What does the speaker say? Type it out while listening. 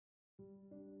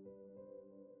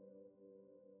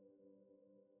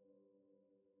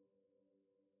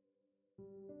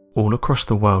All across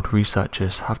the world,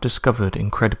 researchers have discovered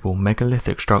incredible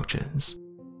megalithic structures.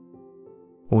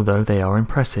 Although they are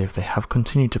impressive, they have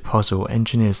continued to puzzle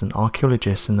engineers and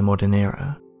archaeologists in the modern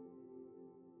era.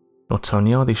 Not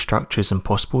only are these structures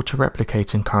impossible to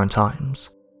replicate in current times,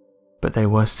 but they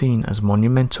were seen as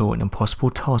monumental and impossible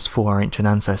tasks for our ancient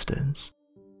ancestors.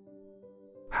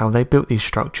 How they built these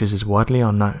structures is widely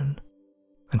unknown,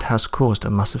 and has caused a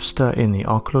massive stir in the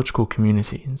archaeological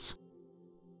communities.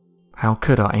 How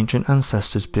could our ancient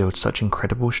ancestors build such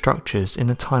incredible structures in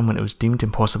a time when it was deemed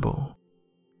impossible?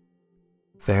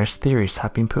 Various theories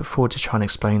have been put forward to try and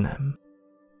explain them,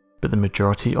 but the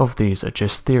majority of these are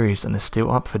just theories and are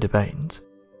still up for debate.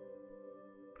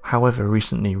 However,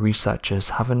 recently researchers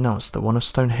have announced that one of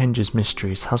Stonehenge's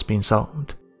mysteries has been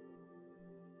solved.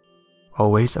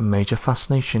 Always a major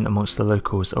fascination amongst the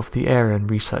locals of the area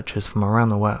and researchers from around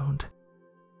the world,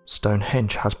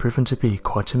 Stonehenge has proven to be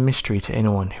quite a mystery to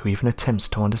anyone who even attempts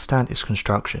to understand its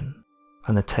construction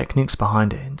and the techniques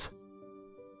behind it.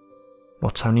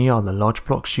 Not only are the large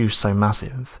blocks used so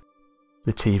massive,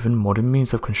 that even modern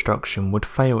means of construction would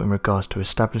fail in regards to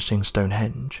establishing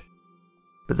Stonehenge,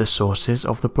 but the sources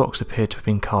of the blocks appear to have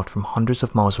been carved from hundreds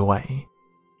of miles away,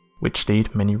 which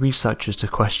lead many researchers to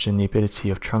question the ability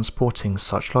of transporting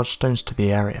such large stones to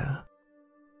the area.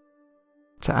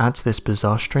 To add to this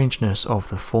bizarre strangeness of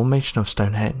the formation of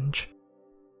Stonehenge,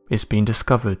 it's been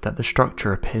discovered that the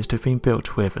structure appears to have been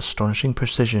built with astonishing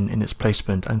precision in its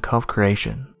placement and carved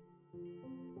creation.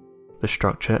 The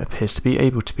structure appears to be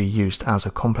able to be used as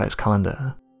a complex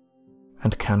calendar,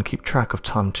 and can keep track of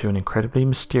time to an incredibly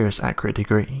mysterious accurate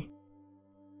degree.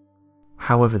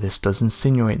 However, this does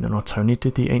insinuate that not only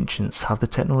did the ancients have the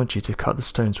technology to cut the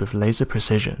stones with laser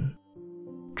precision,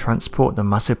 transport the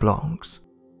massive blocks,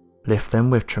 lift them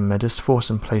with tremendous force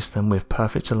and place them with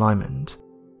perfect alignment,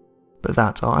 but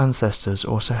that our ancestors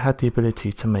also had the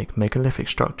ability to make megalithic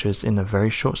structures in a very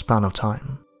short span of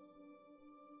time.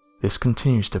 This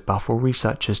continues to baffle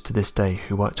researchers to this day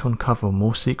who work to uncover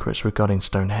more secrets regarding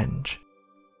Stonehenge,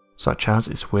 such as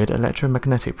its weird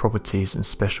electromagnetic properties and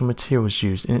special materials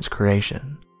used in its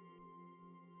creation.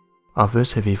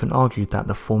 Others have even argued that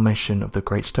the formation of the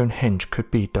Great Stonehenge could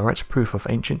be direct proof of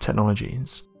ancient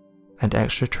technologies and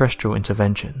extraterrestrial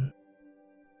intervention.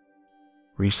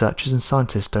 Researchers and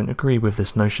scientists don't agree with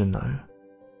this notion though,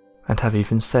 and have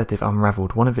even said they've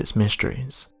unraveled one of its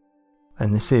mysteries,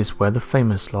 and this is where the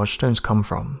famous large stones come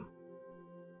from.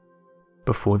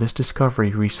 Before this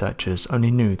discovery, researchers only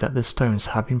knew that the stones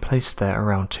had been placed there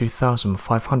around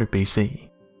 2500 BC,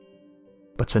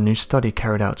 but a new study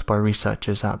carried out by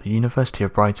researchers at the University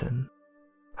of Brighton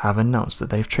have announced that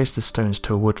they've traced the stones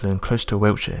to a woodland close to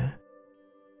Wiltshire.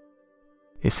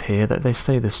 It's here that they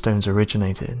say the stones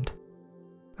originated,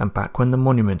 and back when the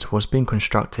monument was being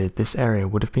constructed, this area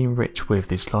would have been rich with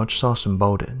these large sarsen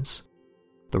boulders,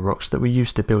 the rocks that were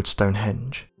used to build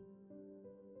Stonehenge.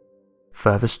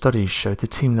 Further studies showed the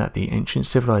team that the ancient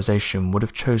civilization would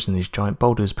have chosen these giant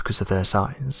boulders because of their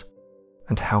size,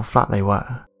 and how flat they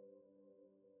were.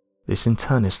 This in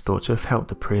turn is thought to have helped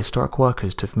the prehistoric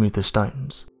workers to have moved the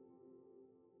stones.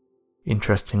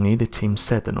 Interestingly, the team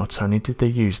said that not only did they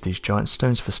use these giant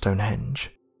stones for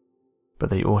Stonehenge, but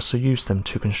they also used them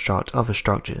to construct other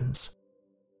structures.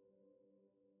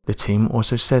 The team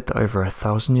also said that over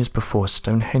 1,000 years before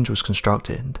Stonehenge was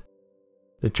constructed,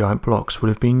 the giant blocks would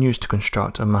have been used to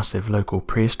construct a massive local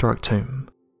prehistoric tomb.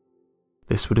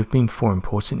 This would have been for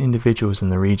important individuals in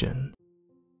the region.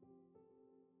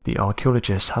 The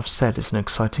archaeologists have said it's an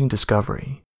exciting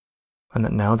discovery, and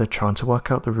that now they're trying to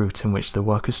work out the route in which the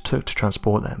workers took to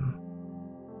transport them.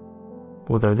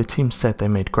 Although the team said they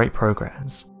made great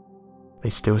progress, they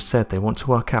still said they want to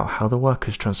work out how the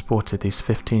workers transported these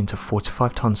 15 to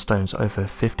 45 ton stones over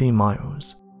 15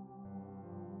 miles.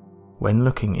 When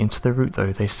looking into the route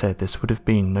though, they said this would have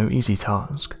been no easy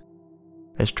task,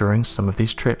 as during some of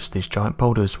these trips these giant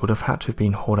boulders would have had to have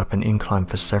been hauled up an incline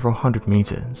for several hundred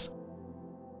meters.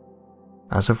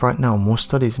 As of right now, more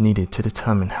studies are needed to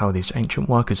determine how these ancient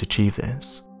workers achieved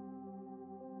this.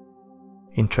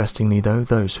 Interestingly though,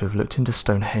 those who have looked into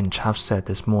Stonehenge have said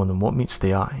there's more than what meets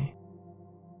the eye.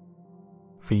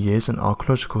 For years, an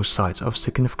archaeological site of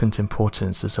significant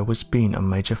importance has always been a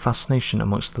major fascination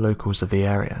amongst the locals of the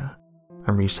area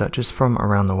and researchers from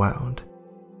around the world,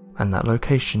 and that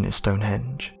location is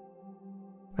Stonehenge.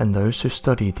 And those who've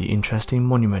studied the interesting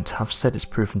monument have said it's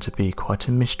proven to be quite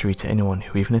a mystery to anyone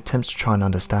who even attempts to try and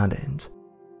understand it.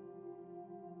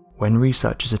 When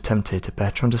researchers attempted to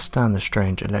better understand the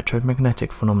strange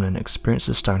electromagnetic phenomenon experienced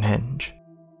at Stonehenge,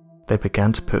 they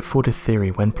began to put forward a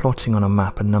theory when plotting on a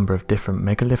map a number of different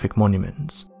megalithic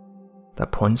monuments,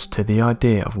 that points to the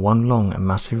idea of one long and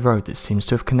massive road that seems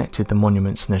to have connected the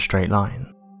monuments in a straight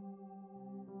line.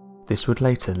 This would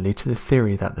later lead to the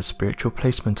theory that the spiritual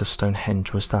placement of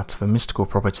Stonehenge was that of a mystical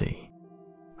property,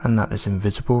 and that this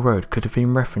invisible road could have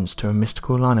been reference to a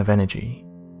mystical line of energy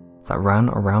that ran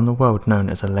around the world known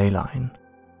as a ley line.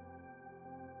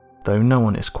 Though no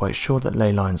one is quite sure that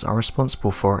ley lines are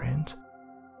responsible for it,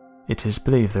 it is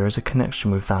believed there is a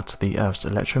connection with that of the Earth's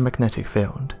electromagnetic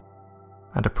field,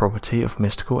 and a property of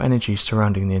mystical energy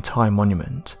surrounding the entire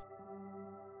monument.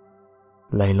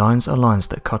 Ley lines are lines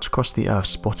that cut across the Earth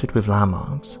spotted with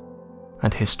landmarks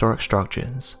and historic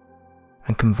structures,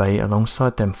 and convey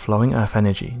alongside them flowing Earth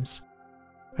energies,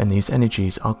 and these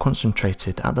energies are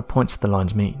concentrated at the points the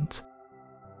lines meet.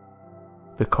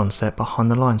 The concept behind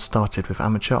the line started with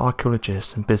amateur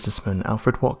archaeologist and businessman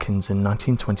Alfred Watkins in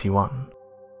 1921.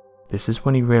 This is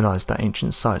when he realised that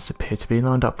ancient sites appear to be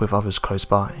lined up with others close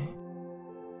by.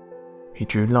 He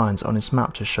drew lines on his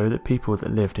map to show that people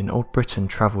that lived in Old Britain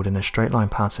travelled in a straight line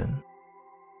pattern,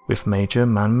 with major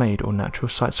man-made or natural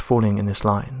sites falling in this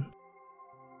line.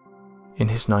 In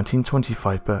his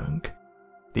 1925 book,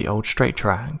 The Old Straight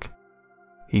Track,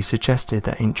 he suggested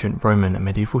that ancient Roman and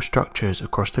medieval structures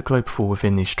across the globe fall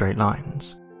within these straight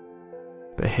lines,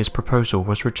 but his proposal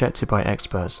was rejected by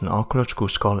experts and archaeological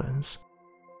scholars.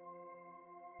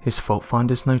 His fault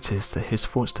finders noticed that his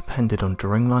thoughts depended on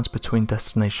drawing lines between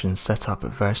destinations set up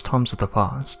at various times of the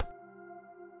past.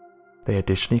 They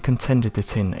additionally contended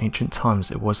that in ancient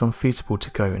times it was unfeasible to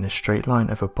go in a straight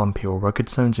line over bumpy or rugged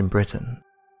zones in Britain,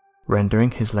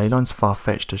 rendering his ley lines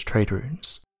far-fetched as trade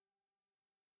routes.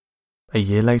 A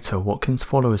year later, Watkins'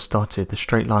 followers started the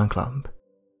Straight Line Club,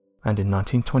 and in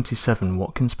 1927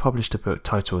 Watkins published a book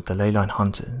titled The Ley Line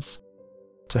Hunters,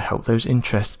 to help those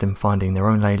interested in finding their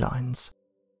own ley lines.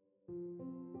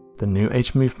 The New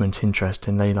Age movement interest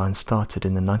in ley lines started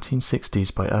in the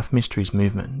 1960s by Earth Mysteries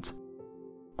movement,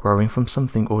 growing from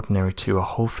something ordinary to a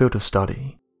whole field of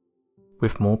study,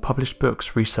 with more published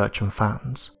books, research and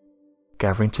fans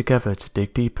gathering together to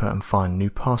dig deeper and find new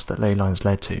paths that ley lines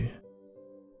led to.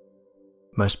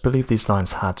 Most believe these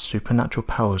lines had supernatural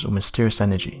powers or mysterious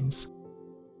energies,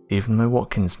 even though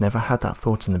Watkins never had that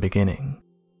thought in the beginning.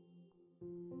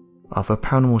 Other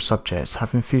paranormal subjects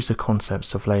have infused the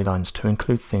concepts of ley lines to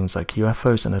include things like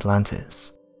UFOs and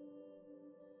Atlantis.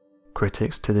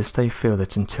 Critics to this day feel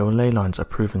that until ley lines are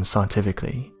proven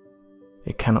scientifically,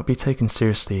 it cannot be taken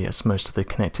seriously as most of the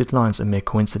connected lines are mere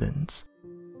coincidence.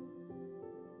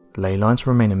 Ley lines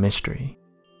remain a mystery,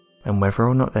 and whether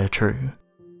or not they are true,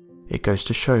 it goes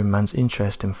to show man's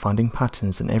interest in finding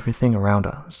patterns in everything around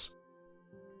us.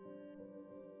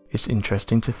 It's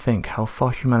interesting to think how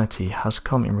far humanity has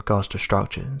come in regards to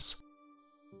structures.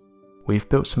 We've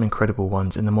built some incredible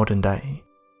ones in the modern day,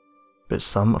 but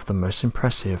some of the most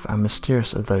impressive and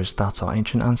mysterious are those that our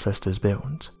ancient ancestors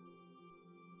built.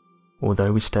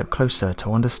 Although we step closer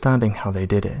to understanding how they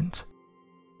did it,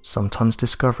 sometimes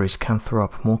discoveries can throw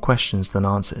up more questions than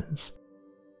answers.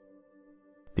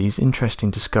 These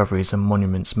interesting discoveries and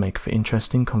monuments make for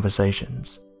interesting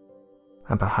conversations,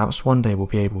 and perhaps one day we'll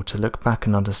be able to look back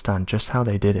and understand just how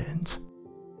they did it.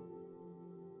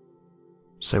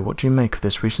 So what do you make of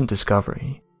this recent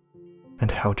discovery? And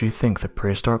how do you think the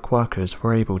prehistoric workers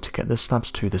were able to get the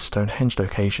slabs to the Stonehenge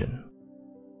location?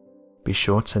 Be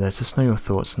sure to let us know your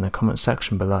thoughts in the comment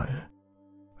section below,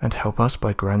 and help us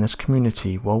by growing this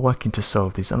community while working to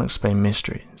solve these unexplained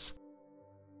mysteries.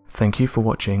 Thank you for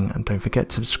watching, and don't forget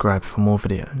to subscribe for more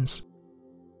videos.